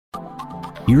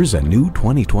Here's a new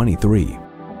 2023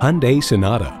 Hyundai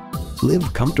Sonata.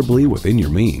 Live comfortably within your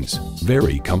means,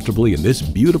 very comfortably in this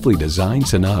beautifully designed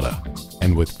Sonata.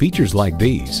 And with features like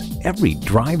these, every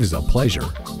drive is a pleasure.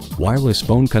 Wireless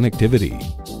phone connectivity,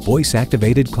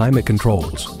 voice-activated climate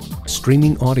controls,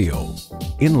 streaming audio,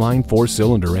 inline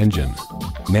 4-cylinder engine,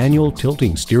 manual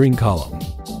tilting steering column,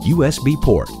 USB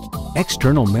port,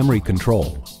 external memory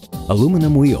control,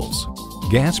 aluminum wheels,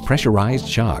 gas pressurized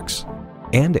shocks,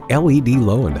 and LED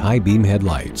low and high beam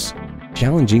headlights.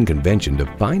 Challenging convention to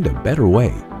find a better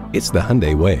way. It's the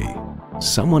Hyundai way.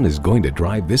 Someone is going to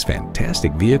drive this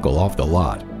fantastic vehicle off the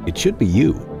lot. It should be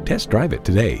you. Test drive it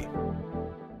today.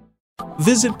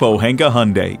 Visit Pohanka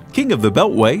Hyundai, King of the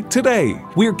Beltway, today.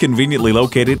 We're conveniently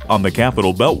located on the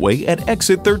Capitol Beltway at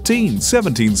Exit 13,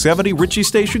 1770 Ritchie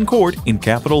Station Court in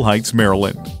Capitol Heights,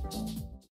 Maryland.